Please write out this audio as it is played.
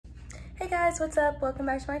Hey guys, what's up? Welcome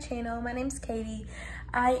back to my channel. My name's Katie.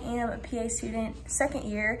 I am a PA student, second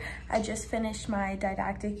year. I just finished my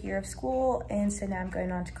didactic year of school, and so now I'm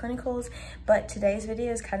going on to clinicals. But today's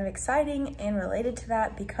video is kind of exciting and related to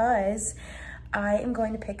that because I am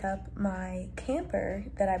going to pick up my camper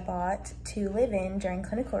that I bought to live in during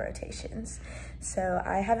clinical rotations. So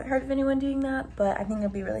I haven't heard of anyone doing that, but I think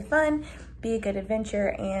it'll be really fun, be a good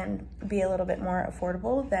adventure, and be a little bit more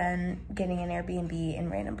affordable than getting an Airbnb in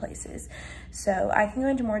random places. So I can go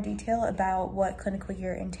into more detail about what clinical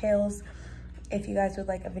year entails. If you guys would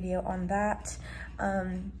like a video on that,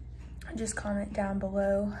 just comment down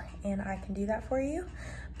below and I can do that for you.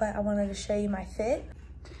 But I wanted to show you my fit.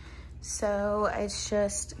 So it's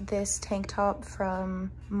just this tank top from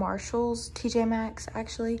Marshall's, TJ Maxx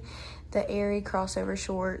actually, the Airy crossover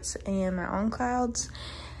shorts and my On Clouds.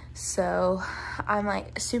 So I'm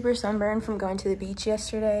like super sunburned from going to the beach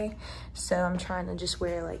yesterday, so I'm trying to just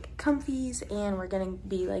wear like comfies, and we're gonna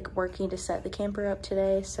be like working to set the camper up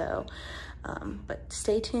today. So but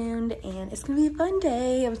stay tuned, and it's gonna be a fun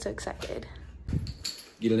day. I'm so excited.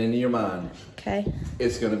 Get it into your mind. Okay.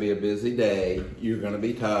 It's going to be a busy day. You're going to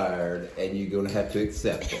be tired, and you're going to have to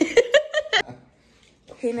accept it.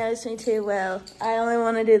 He knows me too well. I only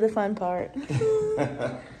want to do the fun part.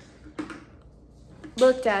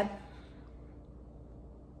 Look, Dad.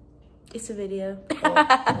 It's a video. Look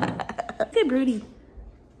at Broody.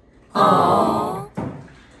 Aww.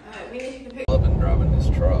 Loving driving this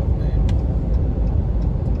truck, man.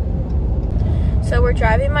 So we're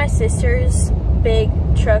driving my sister's big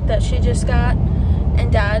truck that she just got,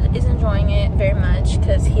 and Dad is enjoying it very much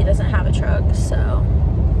because he doesn't have a truck, so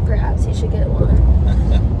perhaps he should get one.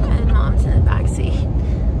 And Mom's in the back seat.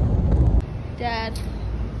 Dad.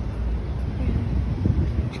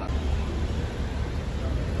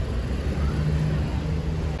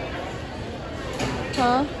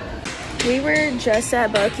 Huh? We were just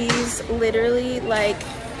at Buc-ee's literally like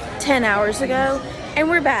 10 hours ago, and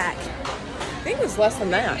we're back. I think it was less than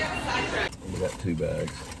that. We got 2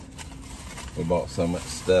 bags. We bought so much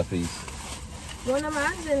stuffies. One of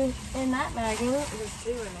mine's in that bag, ain't it? There's 2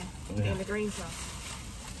 in there. Yeah. And the green stuff.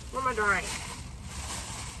 Where am I drying?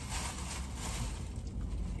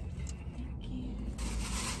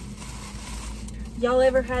 Y'all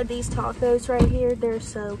ever had these tacos right here? They're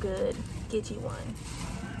so good. Get you one.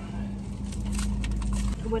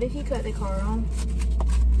 What if you cut the car on?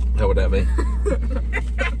 How would that be?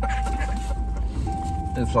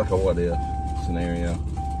 It's like a what if scenario.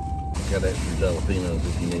 Got extra jalapenos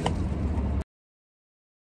if you need them.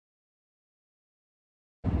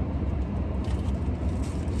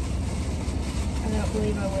 I don't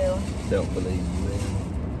believe I will. Don't believe you will.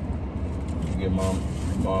 You give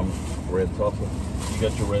mom red salsa? You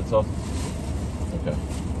got your red salsa? Okay.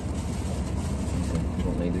 You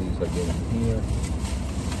don't need these, I get them here.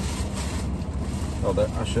 Oh, that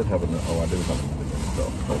I should have enough. Oh, I do have enough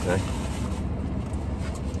stuff. Okay.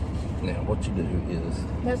 Now, what you do is...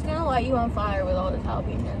 That's gonna light you on fire with all the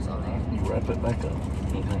jalapenos on there. You wrap it back up.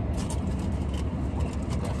 Okay.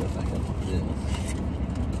 Wrap it back up like this.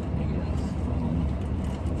 I guess.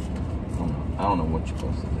 I don't know what you're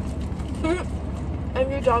supposed to do. If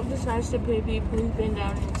your dog decides to poopy, please bend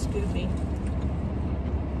down and scoopy.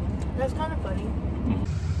 That's kind of funny.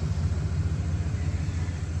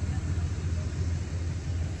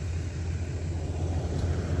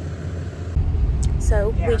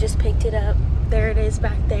 So we just picked it up. There it is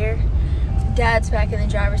back there. Dad's back in the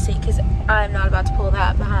driver's seat because I'm not about to pull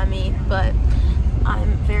that behind me, but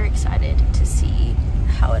I'm very excited to see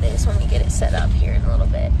how it is when we get it set up here in a little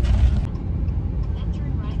bit.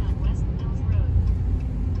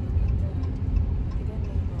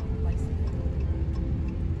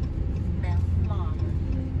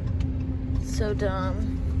 So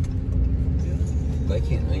dumb. They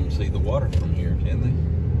can't even see the water from here, can they?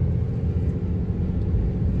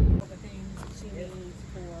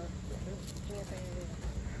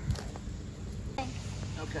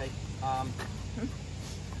 Okay.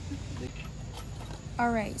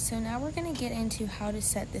 All right, so now we're gonna get into how to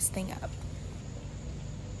set this thing up.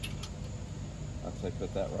 I'd say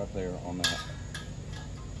put that right there on that.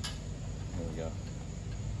 There we go.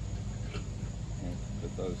 And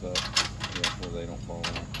put those up, yeah, where they don't fall in.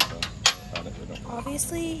 So,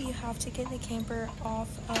 obviously, you have to get the camper off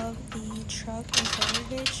of the truck and trailer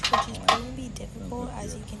hitch, which is going to be difficult,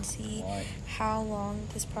 as you can see how long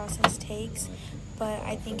this process takes. But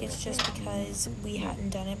I think it's just because we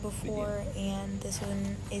hadn't done it before, and this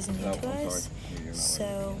one is new to us.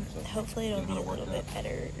 So hopefully it'll be a little bit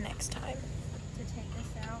better next time. To take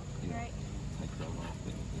this out, right? Take that off.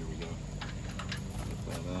 There we go.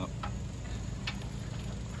 Get that out.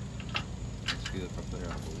 good up there,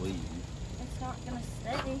 I believe. It's not gonna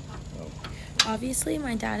stay. Oh. Obviously,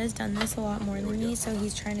 my dad has done this a lot more than me, so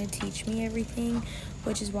he's trying to teach me everything,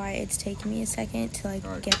 which is why it's taken me a second to like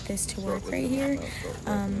get this to work right here.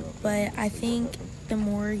 But I think the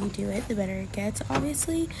more you do it, the better it gets,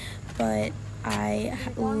 obviously. But I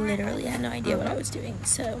literally had no idea what I was doing,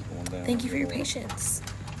 so thank you for your patience.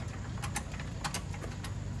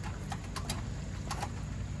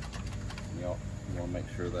 You want to make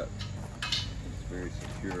sure that it's very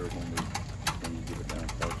secure when you get it down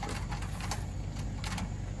closer.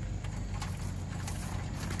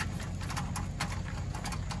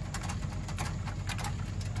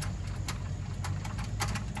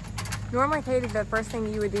 Normally, Katie, the first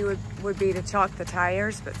thing you would do would be to chalk the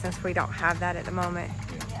tires, but since we don't have that at the moment.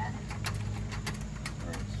 Yeah.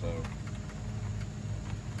 Alright, so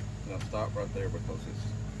now stop right there because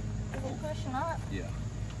it's... Is it pushing up? Yeah.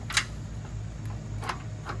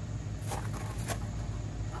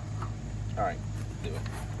 Alright, do it.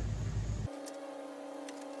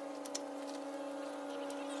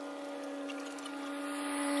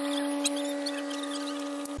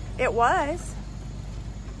 It was.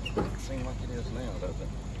 Doesn't seem like it is now, does it?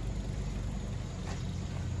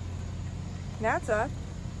 Now it's up.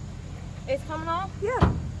 It's coming off? Yeah.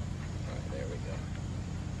 Alright, there we go.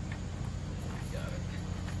 Got it.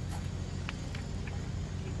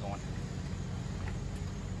 Keep going.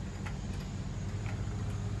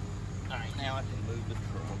 Alright, now I can move the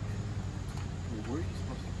truck. Well, where are you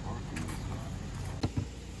supposed to park in this one?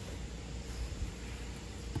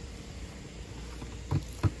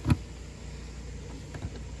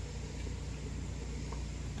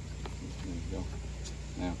 There you go.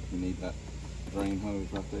 Now you need that drain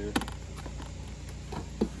hose right there.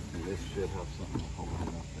 And this should have something to hold it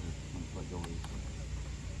up there. Looks like always.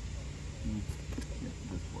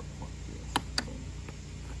 This works like this. So.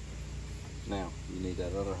 Now you need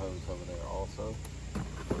that other hose over there also.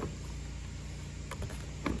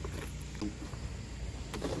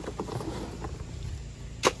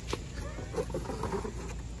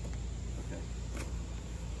 Okay.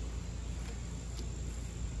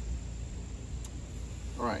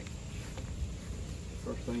 All right.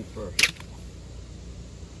 First things first.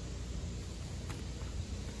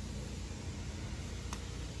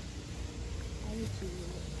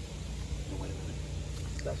 Wait a minute.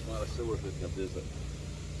 That's not a sewer hookup, is it?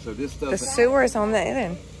 So this doesn't... The sewer is on the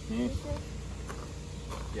end. Hmm?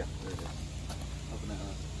 Yeah, there it is. Open that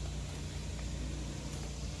up.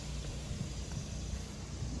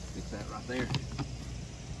 Stick that right there.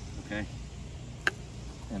 Okay.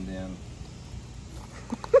 And then...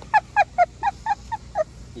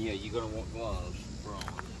 yeah, you're going to want gloves for all of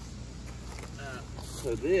this.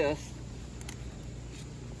 So this...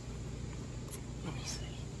 Let me see.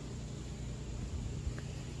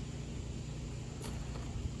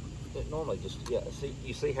 It normally just, yeah, see,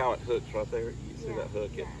 you see how it hooks right there? You see that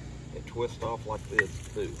hook? Yeah. It twists off like this,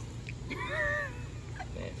 too.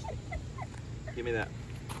 Nasty. Give me that.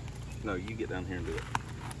 No, you get down here and do it.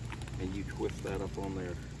 And you twist that up on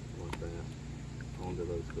there like that, onto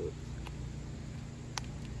those hooks.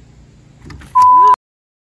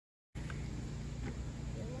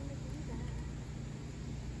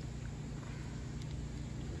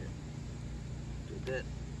 Did that?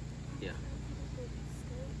 Yeah.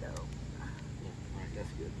 Right, that's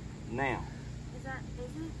good. Now. Is it?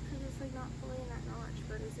 Because it's like not fully in that notch,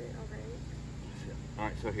 but is it alright?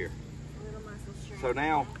 Alright, so here. A little muscle strength. So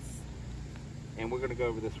now, and we're going to go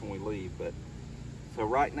over this when we leave, but so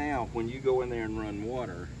right now, when you go in there and run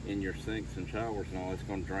water in your sinks and showers and all, it's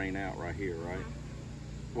going to drain out right here, right?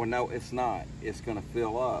 Well, no, it's not. It's going to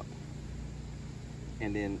fill up,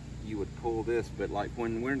 and then you would pull this, but like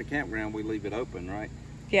when we're in the campground, we leave it open, right?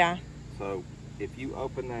 Yeah. So if you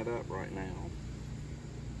open that up right now,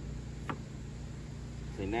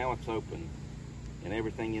 see, now it's open, and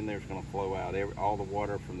everything in there is going to flow out. All the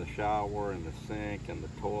water from the shower and the sink and the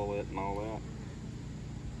toilet and all that.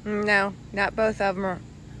 No, not both of them are.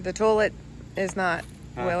 The toilet is not,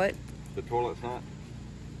 will it? The toilet's not?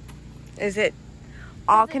 Is it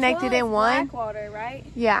all connected in one? Black water, right?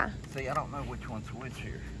 Yeah. See, I don't know which one's which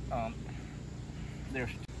here. There's...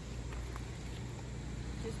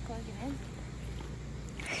 Just plug it in.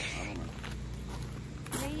 I don't know.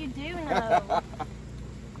 Yeah, you do know.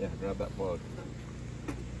 Yeah, grab that plug.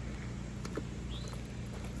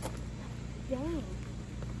 Dang.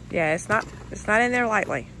 Yeah, it's not in there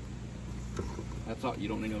lightly. That's all. You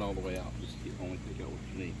don't need it all the way out. Just only pick out what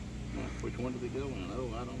you need. Now, which one did it go in?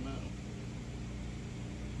 Oh, I don't know.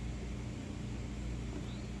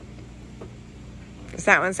 Does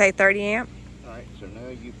that one say 30 amp? All right, so now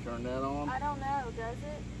you've turned that on. I don't know, does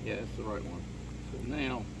it? Yeah, it's the right one. So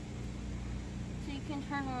now, So you can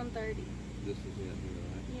turn on 30. this is it here,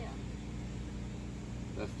 right? Yeah.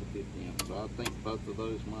 That's the 50 amp. So I think both of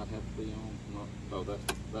those might have to be on. Oh,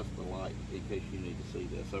 that's the light in case you need to see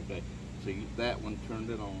this. Okay. So that one turned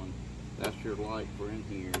it on. That's your light for in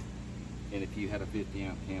here. And if you had a 50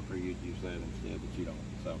 amp camper, you'd use that instead, but you don't.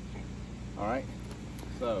 So, all right.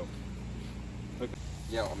 So, okay.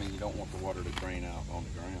 Yeah, I mean, you don't want the water to drain out on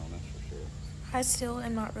the ground, that's for sure. I still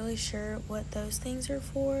am not really sure what those things are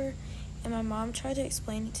for, and my mom tried to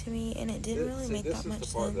explain it to me, and it didn't really make that much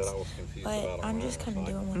sense. But I'm just kind of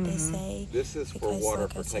doing what they say. This is for water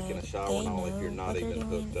for taking a shower and all if you're not even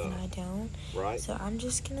hooked up. And I don't. Right. So I'm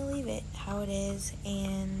just gonna leave it how it is,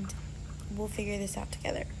 and we'll figure this out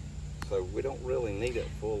together. So we don't really need it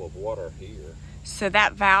full of water here. So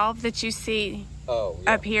that valve that you see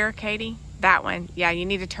up here, Katie, that one, yeah, you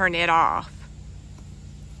need to turn it off.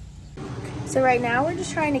 So right now we're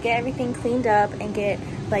just trying to get everything cleaned up and get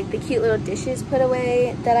like the cute little dishes put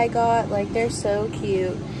away that I got. Like, they're so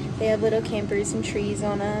cute. They have little campers and trees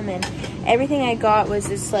on them, and everything I got was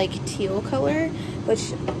this like teal color,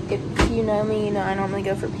 which if you know me, you know I normally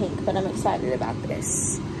go for pink, but I'm excited about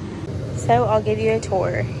this. So I'll give you a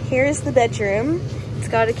tour. Here's the bedroom. It's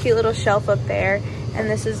got a cute little shelf up there, and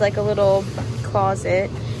this is like a little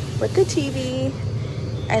closet with the TV.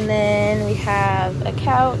 And then we have a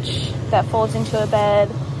couch that folds into a bed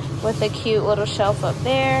with a cute little shelf up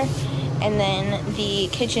there. And then the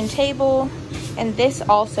kitchen table. And this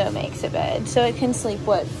also makes a bed. So it can sleep,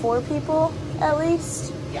 what, 4 people at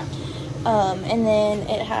least? Yeah. And then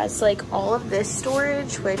it has like all of this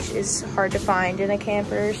storage, which is hard to find in a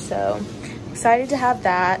camper. So excited to have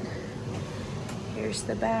that. Here's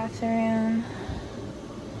the bathroom.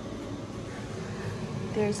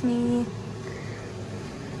 There's me.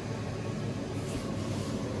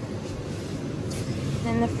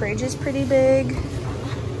 And the fridge is pretty big.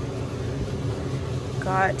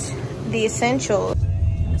 Got the essentials.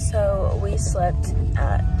 So we slept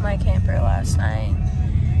at my camper last night.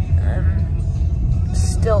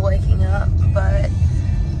 Still waking up, but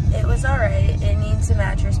it was alright. It needs a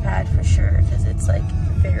mattress pad for sure because it's like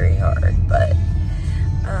very hard, but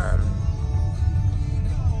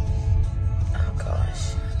oh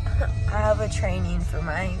gosh. I have a training for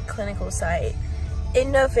my clinical site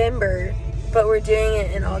in November, but we're doing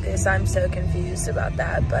it in August. I'm so confused about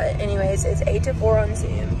that. But anyways, it's 8 to 4 on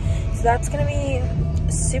Zoom. So that's gonna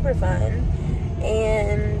be super fun.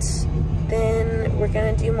 And then we're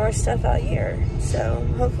gonna do more stuff out here. So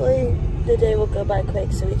hopefully the day will go by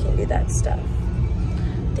quick so we can do that stuff.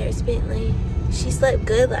 There's Bentley. She slept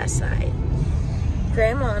good last night.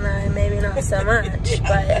 Grandma and I, maybe not so much,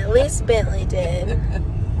 but at least Bentley did.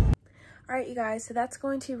 All right, you guys, so that's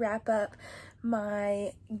going to wrap up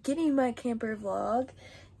my getting my camper vlog.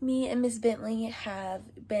 Me and Miss Bentley have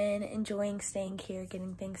been enjoying staying here,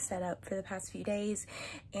 getting things set up for the past few days,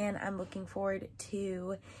 and I'm looking forward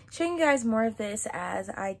to showing you guys more of this as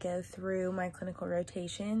I go through my clinical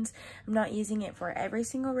rotations. I'm not using it for every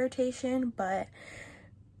single rotation, but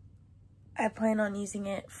I plan on using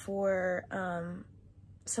it for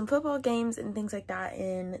some football games and things like that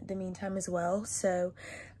in the meantime as well. So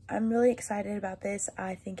I'm really excited about this.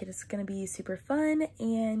 I think it is going to be super fun,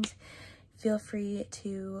 and feel free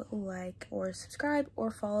to like or subscribe or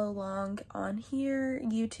follow along on here,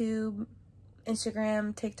 YouTube,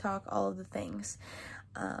 Instagram, TikTok, all of the things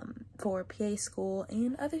for PA school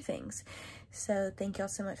and other things. So thank y'all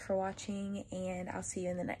so much for watching, and I'll see you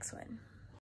in the next one.